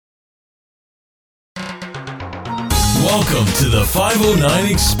Welcome to the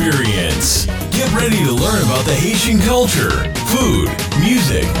 509 Experience. Get ready to learn about the Haitian culture, food,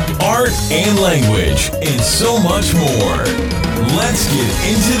 music, art, and language, and so much more. Let's get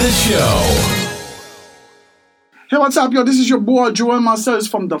into the show. Hey, what's up, yo? This is your boy, Joel Marcellus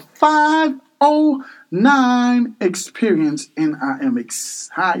from the 509 Experience, and I am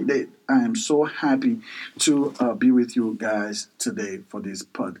excited. I am so happy to be with you guys today for this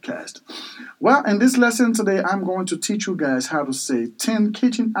podcast. Well, in this lesson today, I'm going to teach you guys how to say 10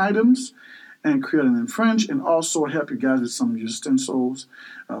 kitchen items and Creole in French, and also help you guys with some utensils,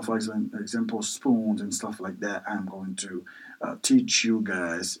 for example, spoons and stuff like that. I'm going to teach you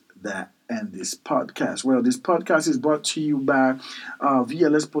guys that in this podcast. Well, this podcast is brought to you by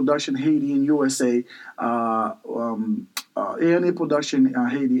VLS Production Haiti and USA, ANA Production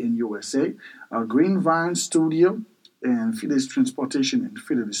Haiti and USA, Green Vine Studio, and Fidelis Transportation and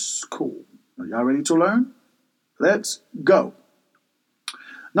Fidelis School. Are y'all ready to learn? Let's go.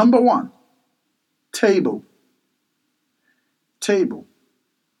 Number 1, table. Table.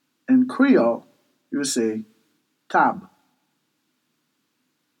 In Creole, you say tab.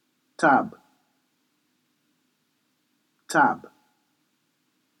 Tab. Tab.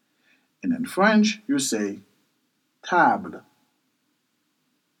 And in French, you say table.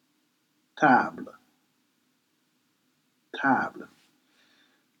 Table. Table.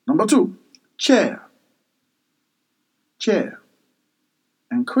 Number 2, chair. Chair.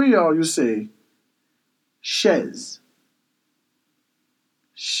 In Creole, you say chaise.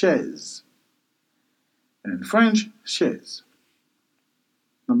 Chaise. And in French, chaise.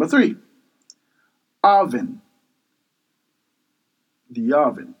 Number 3, oven. The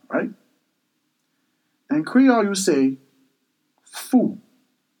oven, right? In Creole, you say fou.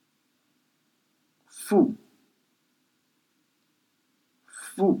 Fou.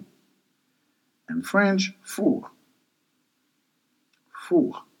 Fou. In French, four.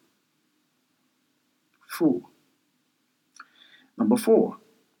 Four. Four. Number 4,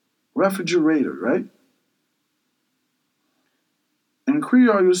 refrigerator, right? In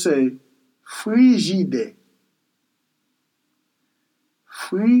Creole, you say frigidaire.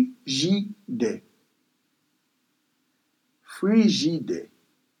 Frigidaire. Frigidaire.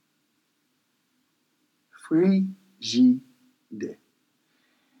 Frigidaire.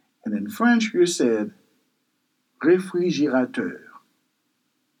 And in French, you said réfrigérateur.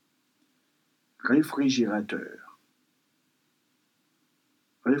 Réfrigérateur.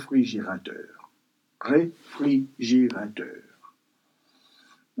 Réfrigérateur. Réfrigérateur.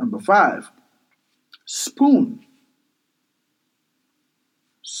 Number 5, spoon.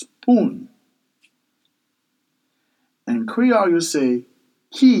 Spoon. In Creole, you say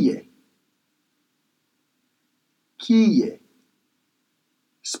cuillère. Cuillère.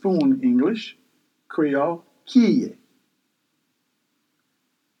 Spoon, English. Creole, cuillère.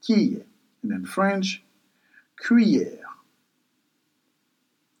 Cuillère. And in French, cuillère.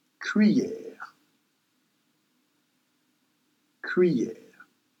 Cuillère. Cuillère.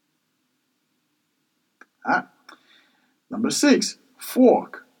 Number 6,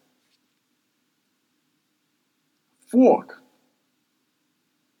 fork. Fork.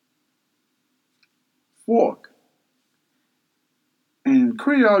 Fork. In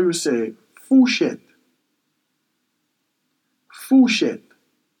Creole, you say fourchette. Fourchette.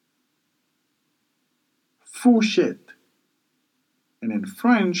 Fourchette. And in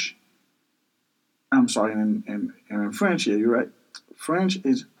French, in French, yeah, you're right. French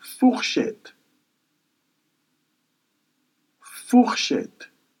is fourchette. Fourchette.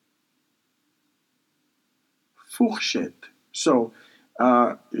 Fourchette. So,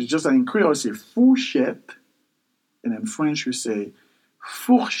 it's just like in Creole, you say fourchette, and in French, you say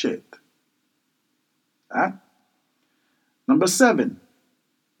fourchette. Right? Number 7,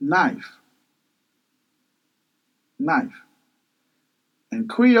 knife. Knife. In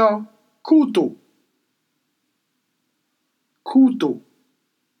Creole, couteau. Couteau.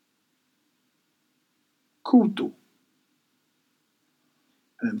 Couteau.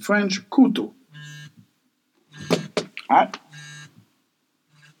 And in French, couteau. Alright?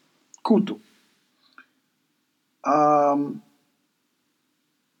 Couteau.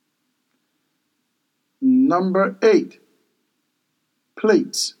 Number 8,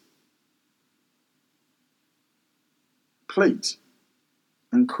 plates. Plates.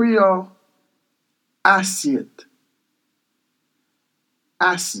 In Creole, assiette.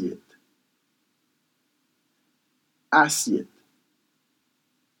 Assiette. Assiette.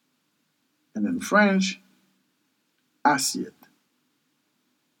 And in French, assiette.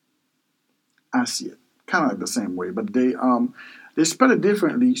 Assiette. Kind of like the same way, but they spell it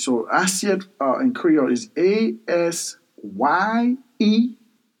differently. So assiette in Creole is ASSIETTE. Y-E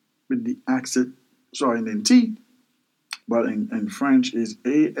with the accent, and then T. But in French is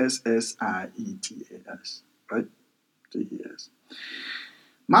A-S-S-I-E-T-A-S, right? T-E-S.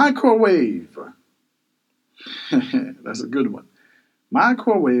 Microwave. That's a good one.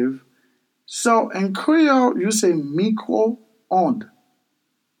 Microwave. So in Creole, you say micro-onde.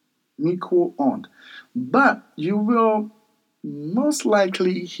 Micro-onde. But you will most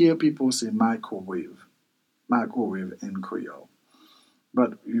likely hear people say microwave. Microwave in Creole.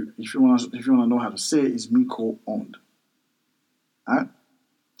 But if you want to know how to say it, it's micro-onde. Right?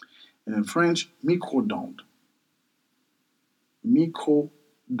 And in French, micro-onde.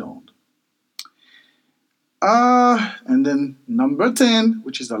 Micro-onde. And then number 10,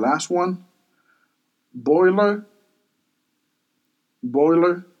 which is the last one, boiler.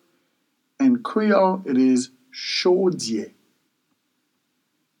 Boiler. In Creole, it is chaudier.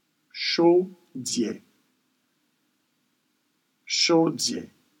 Chaudier. Chaudier.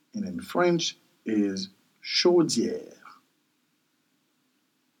 And in French is chaudière.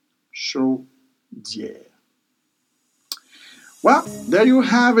 Chaudière. Well, there you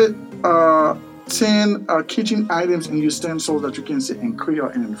have it. 10 kitchen items and utensils that you can say in Creole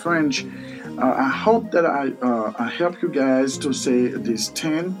and in French. I hope that I help you guys to say these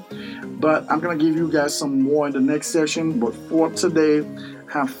 10. But I'm going to give you guys some more in the next session. But for today,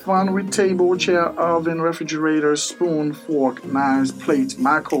 have fun with table, chair, oven, refrigerator, spoon, fork, knives, plate,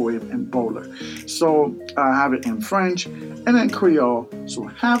 microwave, and bowler. So I have it in French and in Creole. So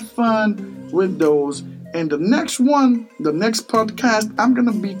have fun with those. And the next one, the next podcast, I'm going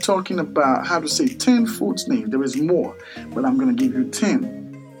to be talking about how to say 10 food names. There is more, but I'm going to give you 10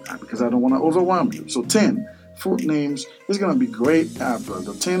 because I don't want to overwhelm you. So 10 food names. It's going to be great after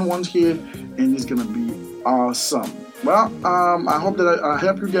the 10 ones here, and it's going to be awesome. Well, I hope that I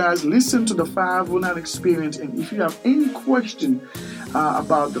help you guys listen to the 509 Experience. And if you have any question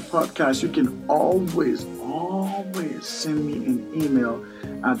about the podcast, you can always send me an email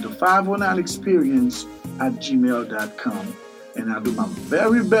at the 509experience@gmail.com. And I'll do my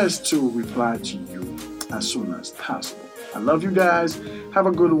very best to reply to you as soon as possible. I love you guys. Have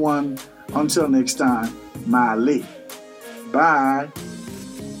a good one. Until next time, Male. Bye.